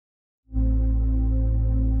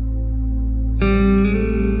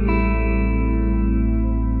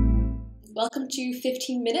Welcome to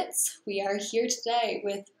 15 Minutes. We are here today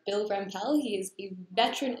with Bill Rempel. He is a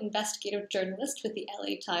veteran investigative journalist with the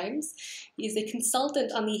LA Times. He's a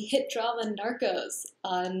consultant on the hit drama Narcos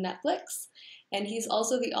on Netflix, and he's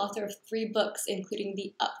also the author of 3 books, including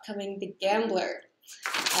the upcoming The Gambler,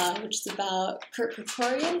 which is about Kurt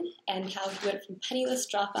Kerkorian and how he went from penniless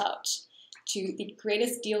dropout to the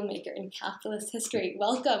greatest deal maker in capitalist history.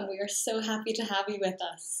 Welcome. We are so happy to have you with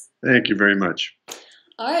us. Thank you very much.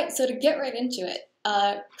 All right, so to get right into it,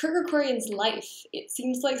 Kurt Kerkorian's life, it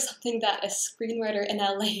seems like something that a screenwriter in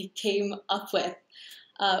LA came up with.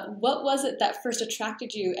 What was it that first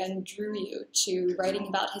attracted you and drew you to writing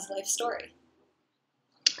about his life story?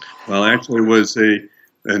 Well, actually, it was an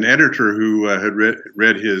editor who had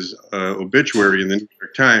read his obituary in the New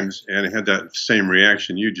York Times and had that same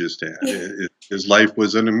reaction you just had. His life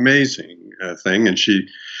was an amazing thing, and she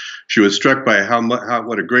was struck by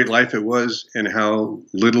what a great life it was and how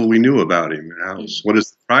little we knew about him, and what a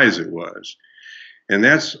surprise it was. And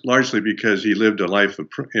that's largely because he lived a life of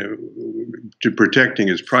to protecting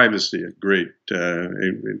his privacy to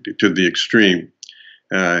the extreme.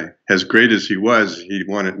 As great as he was, he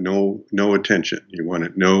wanted no attention. He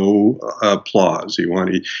wanted no applause.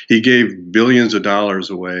 He gave billions of dollars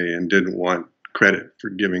away and didn't want credit for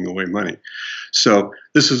giving away money. So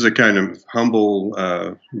this is a kind of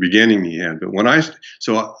humble beginning he had. But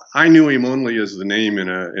I knew him only as the name in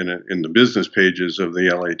the business pages of the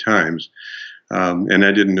LA Times, and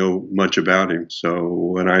I didn't know much about him. So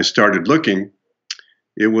when I started looking,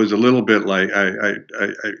 it was a little bit like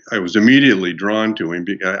I was immediately drawn to him.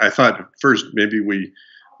 I thought at first maybe we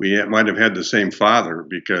might have had the same father,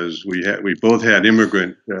 because we both had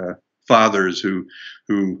immigrant fathers who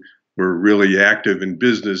were really active in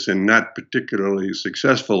business and not particularly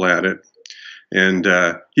successful at it. And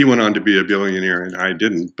he went on to be a billionaire, and I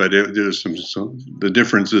didn't. But there's the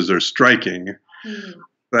differences are striking. Mm-hmm.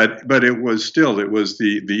 But it was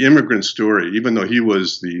the immigrant story. Even though he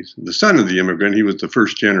was the son of the immigrant, he was the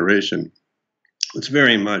first generation. It's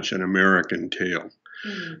very much an American tale.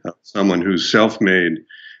 Mm-hmm. Someone who's self-made,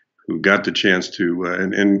 who got the chance to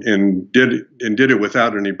and did it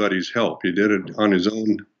without anybody's help. He did it on his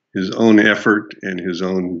own effort and his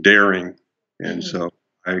own daring. And mm-hmm. So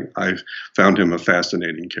I found him a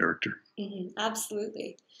fascinating character. Mm-hmm.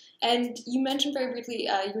 Absolutely. And you mentioned very briefly,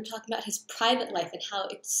 you were talking about his private life and how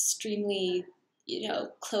extremely,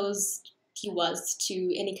 closed he was to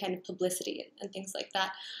any kind of publicity and things like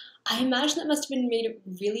that. I imagine that must have made it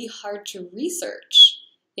really hard to research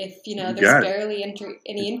if, there's barely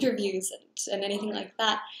any interviews and anything like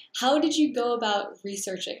that. How did you go about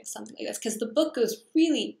researching something like this? Because the book goes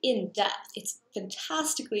really in depth. It's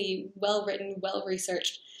fantastically well written, well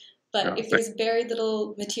researched. But if there's very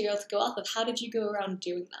little material to go off of, how did you go around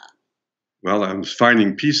doing that? Well, I was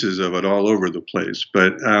finding pieces of it all over the place,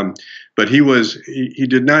 but he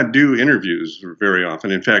did not do interviews very often.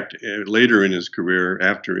 In fact, later in his career,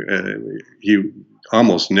 he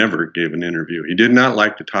almost never gave an interview. He did not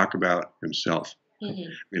like to talk about himself. Mm-hmm.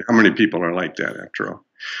 I mean, how many people are like that, after all?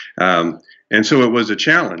 And so it was a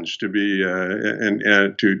challenge to be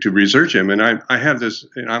to research him. And I have this.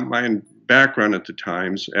 My background at the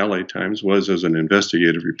Times, LA Times, was as an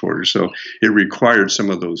investigative reporter, so it required some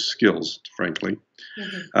of those skills, frankly.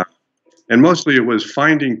 Mm-hmm. And mostly it was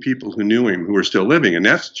finding people who knew him, who were still living, and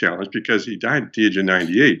that's a challenge because he died at the age of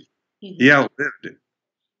 98. Mm-hmm. He outlived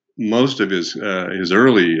most of his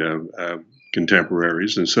early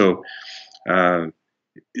contemporaries, and so.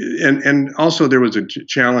 And also there was a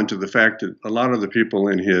challenge of the fact that a lot of the people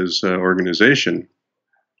in his organization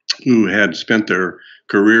who had spent their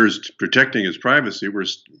careers protecting his privacy were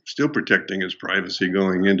still protecting his privacy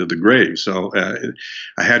going into the grave. So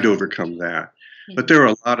I had to overcome that. But there were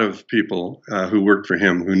a lot of people who worked for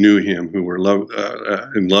him, who knew him, who were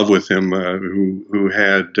in love with him, who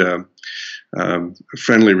had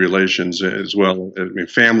friendly relations as well,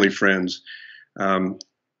 family friends,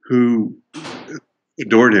 who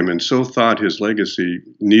adored him and so thought his legacy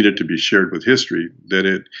needed to be shared with history that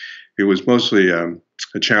it was mostly a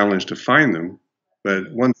challenge to find them.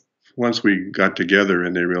 But once we got together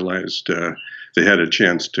and they realized they had a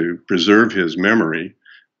chance to preserve his memory,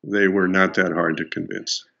 they were not that hard to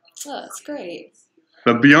convince. Oh, that's great.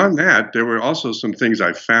 But beyond that, there were also some things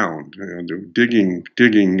I found, digging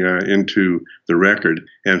into the record,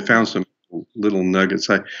 and found some little nuggets.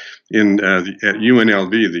 At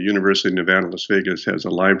UNLV, the University of Nevada, Las Vegas, has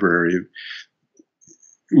a library,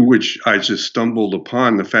 which I just stumbled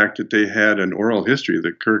upon the fact that they had an oral history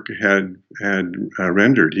that Kirk had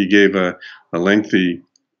rendered. He gave a lengthy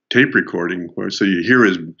tape recording, so you hear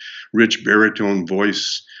his rich baritone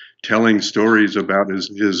voice telling stories about his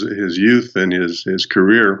youth and his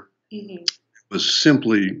career Mm-hmm. was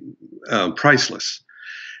simply priceless.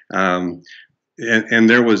 Um, and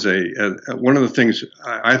there was one of the things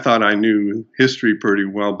I thought I knew history pretty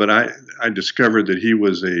well, but I discovered that he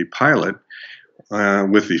was a pilot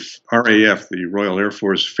with the RAF, the Royal Air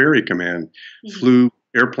Force Ferry Command, Mm-hmm. flew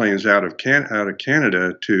airplanes out of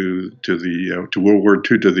Canada to World War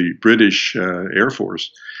II to the British Air Force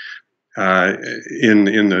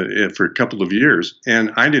for a couple of years,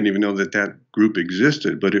 and I didn't even know that group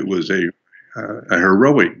existed, but it was a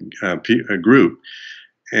heroic group.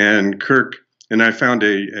 And Kirk and I found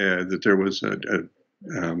that there was a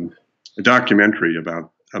documentary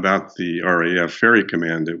about the RAF Ferry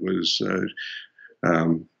Command that was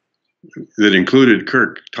that included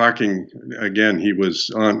Kirk talking again. He was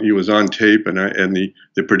on tape, and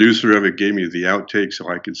the producer of it gave me the outtake so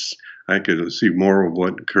I could see more of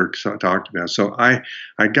what Kirk talked about. So I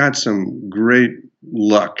got some great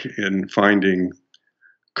luck in finding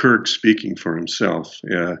Kirk speaking for himself.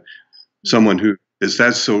 Someone who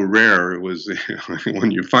that's so rare. It was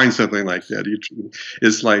when you find something like that,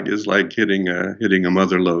 it's like hitting a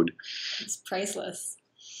mother lode. It's priceless.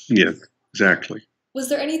 Yeah, exactly. Was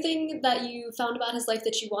there anything that you found about his life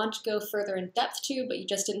that you want to go further in depth to, but you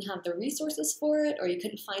just didn't have the resources for it, or you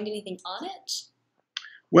couldn't find anything on it?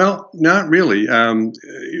 Well, not really.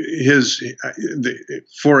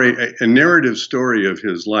 For a narrative story of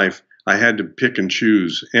his life, I had to pick and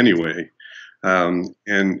choose anyway. And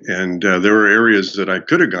there were areas that I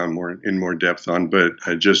could have gone more depth on, but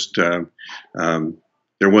I just there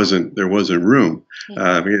wasn't room.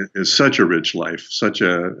 It's such a rich life,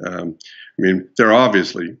 there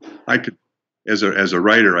obviously I could. As a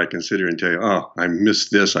writer, I can sit here and tell you, oh, I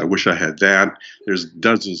missed this. I wish I had that. There's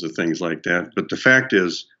dozens of things like that. But the fact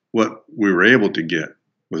is, what we were able to get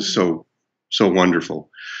was so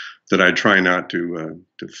wonderful that I try not to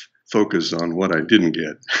focus on what I didn't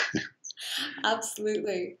get.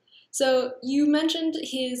 Absolutely. So you mentioned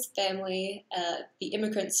his family, the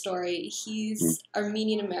immigrant story. He's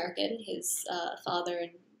Armenian American. His father,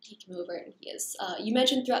 and he came over, and he is. You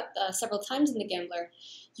mentioned throughout several times in The Gambler,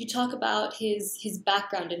 you talk about his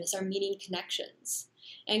background and his Armenian connections.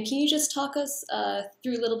 And can you just talk us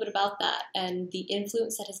through a little bit about that and the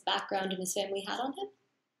influence that his background and his family had on him?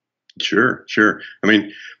 Sure.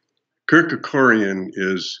 Kirk Kerkorian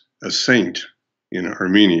is a saint in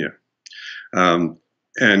Armenia.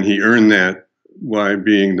 And he earned that by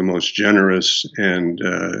being the most generous and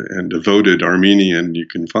devoted Armenian you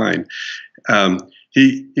can find.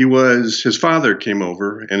 His father came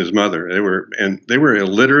over, and his mother. They were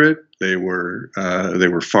illiterate. They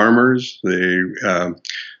were farmers. They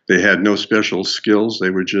had no special skills. They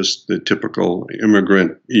were just the typical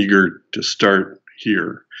immigrant eager to start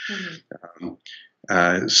here. Mm-hmm.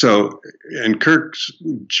 And Kirk's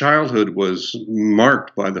childhood was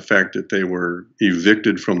marked by the fact that they were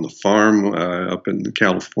evicted from the farm up in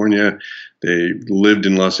California. They lived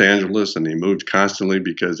in Los Angeles, and they moved constantly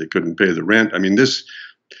because they couldn't pay the rent.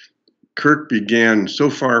 Kirk began so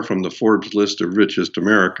far from the Forbes list of richest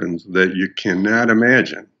Americans that you cannot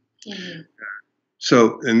imagine. Mm-hmm.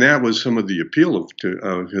 And that was some of the appeal of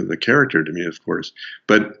the character to me, of course.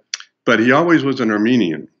 But he always was an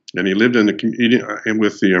Armenian. And he lived with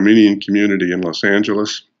the Armenian community in Los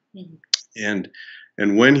Angeles, mm-hmm. and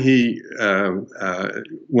when he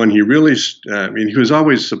really, he was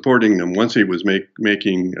always supporting them. Once he was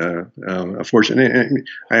making a fortune, and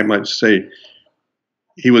I might say,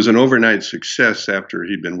 he was an overnight success after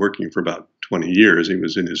he'd been working for about 20 years. He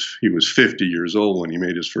was 50 years old when he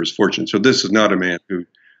made his first fortune. So this is not a man who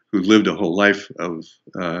lived a whole life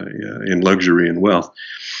in luxury and wealth.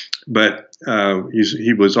 But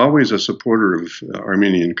he was always a supporter of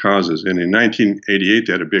Armenian causes. And in 1988,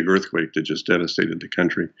 they had a big earthquake that just devastated the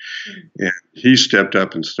country. Mm-hmm. And he stepped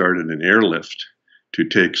up and started an airlift to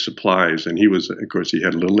take supplies. And he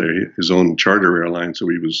had his own charter airline, so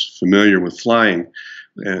he was familiar with flying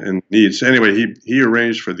and needs. Anyway, he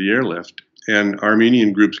arranged for the airlift. And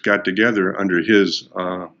Armenian groups got together under his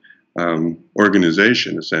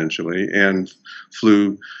organization, essentially, and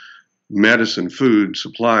flew medicine, food,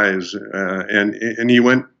 supplies, and he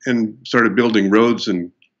went and started building roads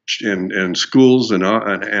and schools and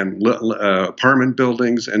apartment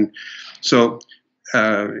buildings, and so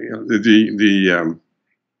the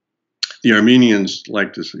Armenians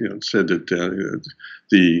said that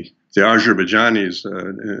the Azerbaijanis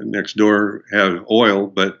next door have oil,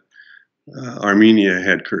 but Armenia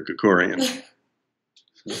had Kirk Kerkorian.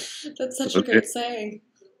 That's such a great saying.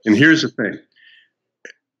 And here's the thing.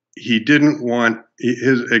 He didn't want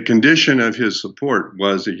a condition of his support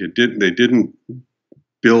was that they didn't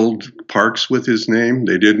build parks with his name.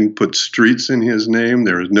 They didn't put streets in his name.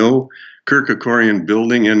 There was no Kerkorian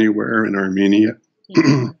building anywhere in Armenia.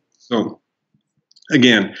 So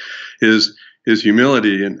again, his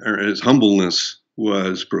humility and or his humbleness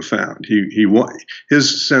was profound.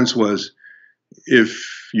 His sense was,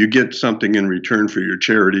 if you get something in return for your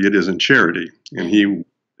charity, it isn't charity, and he wanted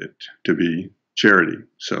it to be charity.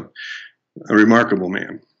 So, a remarkable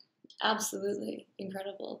man. Absolutely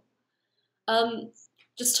incredible.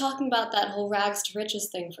 Just talking about that whole rags to riches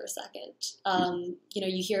thing for a second. You know,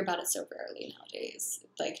 you hear about it so rarely nowadays,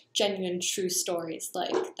 like genuine, true stories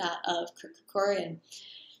like that of Kerkorian.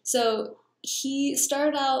 So he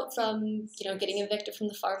started out from, you know, getting evicted from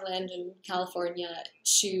the farmland in California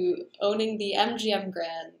to owning the MGM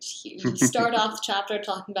Grand. He started off the chapter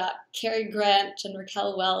talking about Cary Grant and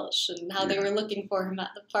Raquel Welch and how they were looking for him at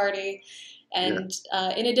the party. And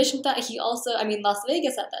in addition to that, he also, I mean, Las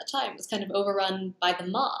Vegas at that time was kind of overrun by the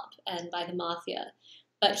mob and by the mafia.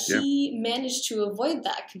 But he managed to avoid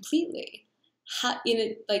that completely.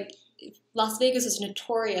 Las Vegas is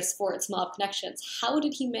notorious for its mob connections. How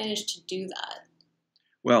did he manage to do that?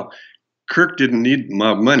 Well, Kirk didn't need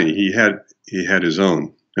mob money. He had his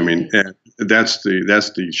own. I mean, that's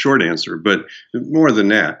the short answer. But more than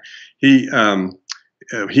that,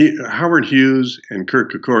 Howard Hughes and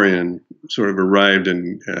Kirk Kerkorian sort of arrived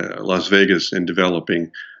in Las Vegas and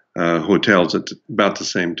developing hotels at about the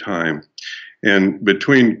same time. And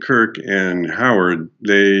between Kirk and Howard,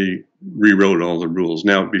 they rewrote all the rules.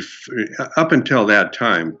 Now, up until that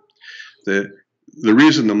time, the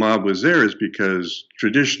reason the mob was there is because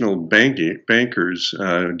traditional bankers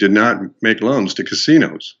did not make loans to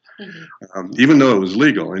casinos. Even though it was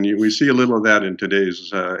legal. And we see a little of that in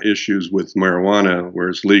today's issues with marijuana, where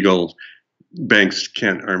it's legal, banks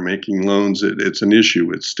aren't making loans. It's an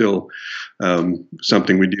issue. It's still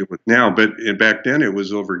something we deal with now. But back then it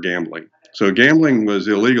was over gambling. So gambling was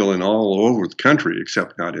illegal in all over the country,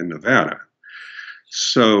 except not in Nevada.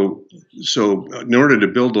 So in order to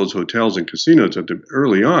build those hotels and casinos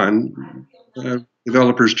early on,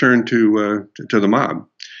 developers turned to the mob.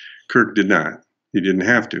 Kirk did not. He didn't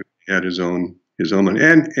have to. He had his own money,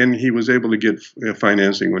 and he was able to get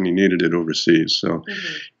financing when he needed it overseas. So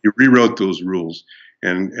he rewrote those rules,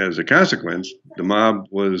 and as a consequence, the mob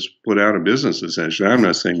was put out of business. Essentially, I'm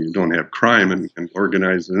not saying you don't have crime and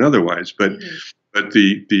organized and otherwise, but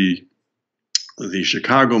the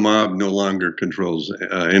Chicago mob no longer controls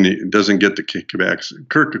doesn't get the kickbacks.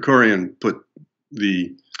 Kirk Kerkorian put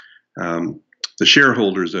the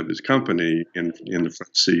shareholders of his company in the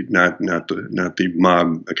front seat, not the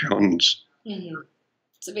mob accountants.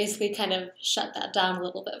 So basically, kind of shut that down a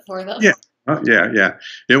little bit for them. Yeah. It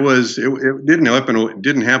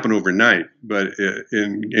didn't happen overnight, but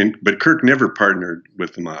Kirk never partnered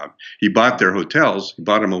with the mob. He bought their hotels, he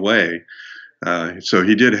bought them away, so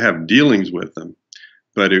he did have dealings with them,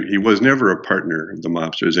 but he was never a partner of the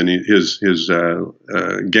mobsters, and his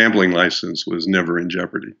gambling license was never in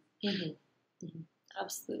jeopardy.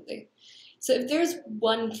 Absolutely. So if there's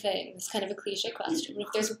one thing, it's kind of a cliche question, but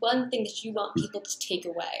if there's one thing that you want people to take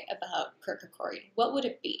away about Kirk Kerkorian, what would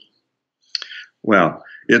it be? Well,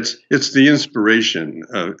 it's the inspiration.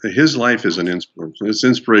 His life is an inspiration. It's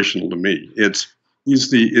inspirational to me. He's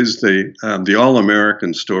the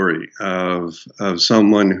all-American story of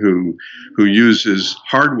someone who uses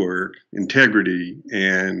hard work, integrity,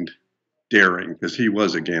 and daring, because he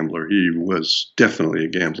was a gambler. He was definitely a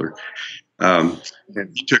gambler. And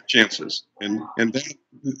he took chances, and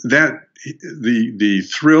that the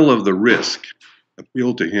thrill of the risk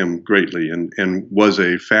appealed to him greatly, and was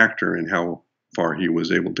a factor in how far he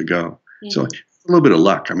was able to go. So a little bit of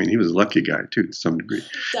luck. I mean, he was a lucky guy too, to some degree.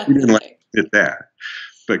 Definitely. He didn't like to admit that,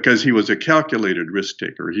 because he was a calculated risk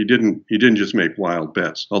taker. He didn't just make wild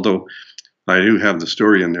bets. Although I do have the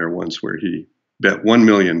story in there once where he bet $1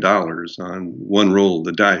 million on one roll of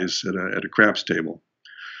the dice at a craps table.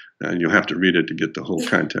 And you'll have to read it to get the whole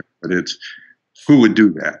context. But who would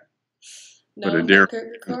do that? No,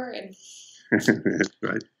 Kirk Kerkorian. That's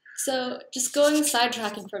right. So just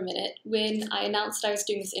sidetracking for a minute, when I announced I was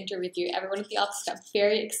doing this interview with you, everyone at the office got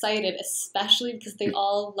very excited, especially because they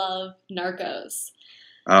all love Narcos,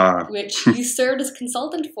 which you served as a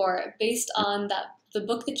consultant for, based on the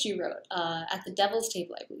book that you wrote, At the Devil's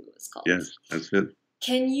Table, I believe it was called. Yes, that's it.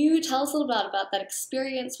 Can you tell us a little bit about that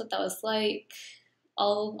experience, what that was like?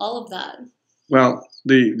 All of that. Well,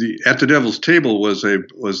 the At the Devil's Table was a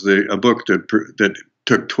book that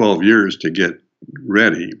took 12 years to get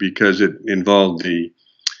ready, because it involved the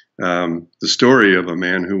story of a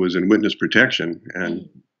man who was in witness protection, and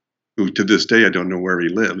who to this day I don't know where he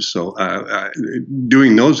lives. So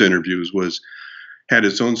doing those interviews had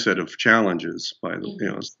its own set of challenges. By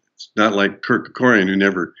the it's not like Kirk Kerkorian, who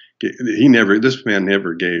this man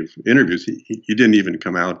never gave interviews. He didn't even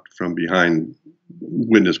come out from behind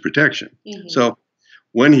witness protection. So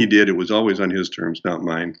when he did, it was always on his terms, not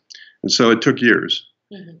mine. And so it took years.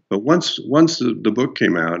 But once the book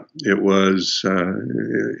came out, it was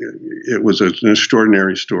an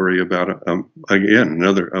extraordinary story about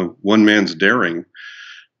one man's daring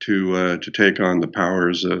to take on the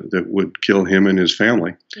powers that would kill him and his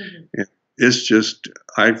family. It's just,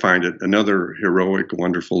 I find it another heroic,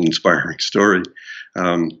 wonderful, inspiring story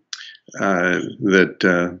that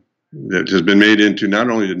has been made into. Not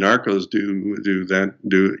only did narcos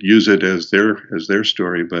use it as their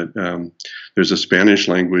story, but there's a Spanish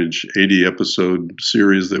language 80 episode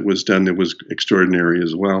series that was done that was extraordinary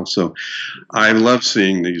as well. So I love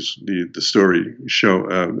seeing the story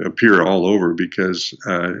appear all over, because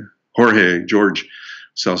George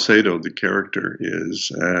Salcedo, the character,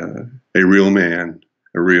 is a real man,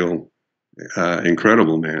 a real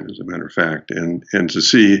incredible man, as a matter of fact, and to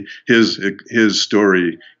see his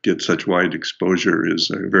story get such wide exposure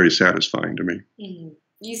is very satisfying to me.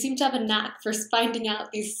 You seem to have a knack for finding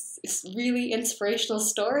out these really inspirational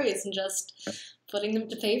stories and just putting them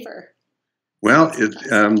to paper. Well,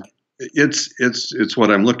 it's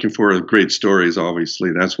what I'm looking for. Great stories,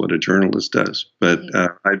 obviously, that's what a journalist does. But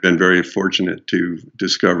I've been very fortunate to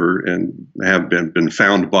discover and have been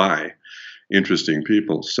found by interesting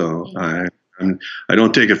people. So I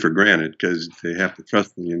don't take it for granted, because they have to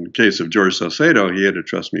trust me. In the case of George Salcedo, he had to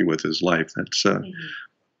trust me with his life. That's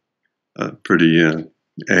a pretty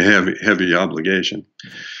heavy obligation.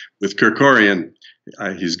 With Kerkorian,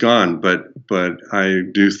 he's gone, but I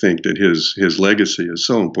do think that his legacy is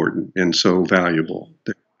so important and so valuable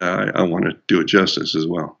that I want to do it justice as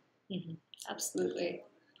well. Absolutely.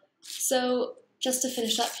 So, just to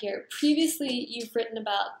finish up here, previously you've written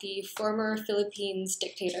about the former Philippines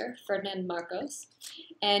dictator, Ferdinand Marcos,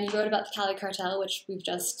 and you wrote about the Cali cartel, which we've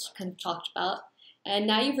just kind of talked about, and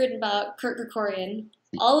now you've written about Kirk Kerkorian.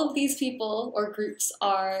 All of these people or groups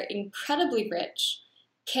are incredibly rich.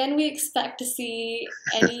 Can we expect to see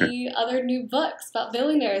any other new books about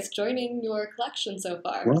billionaires joining your collection so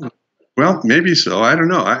far? Well, maybe so. I don't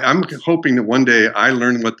know. I'm hoping that one day I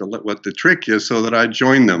learn what the trick is, so that I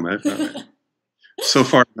join them. So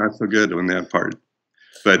far, not so good on that part.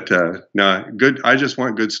 But no, good. I just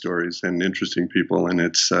want good stories and interesting people, and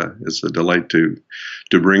it's a delight to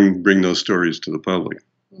bring those stories to the public.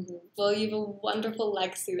 Well, you have a wonderful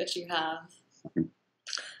legacy that you have.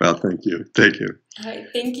 Well, thank you. Thank you. All right.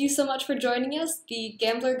 Thank you so much for joining us. The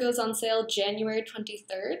Gambler goes on sale January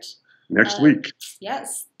 23rd. Next week.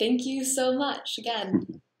 Yes. Thank you so much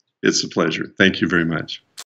again. It's a pleasure. Thank you very much.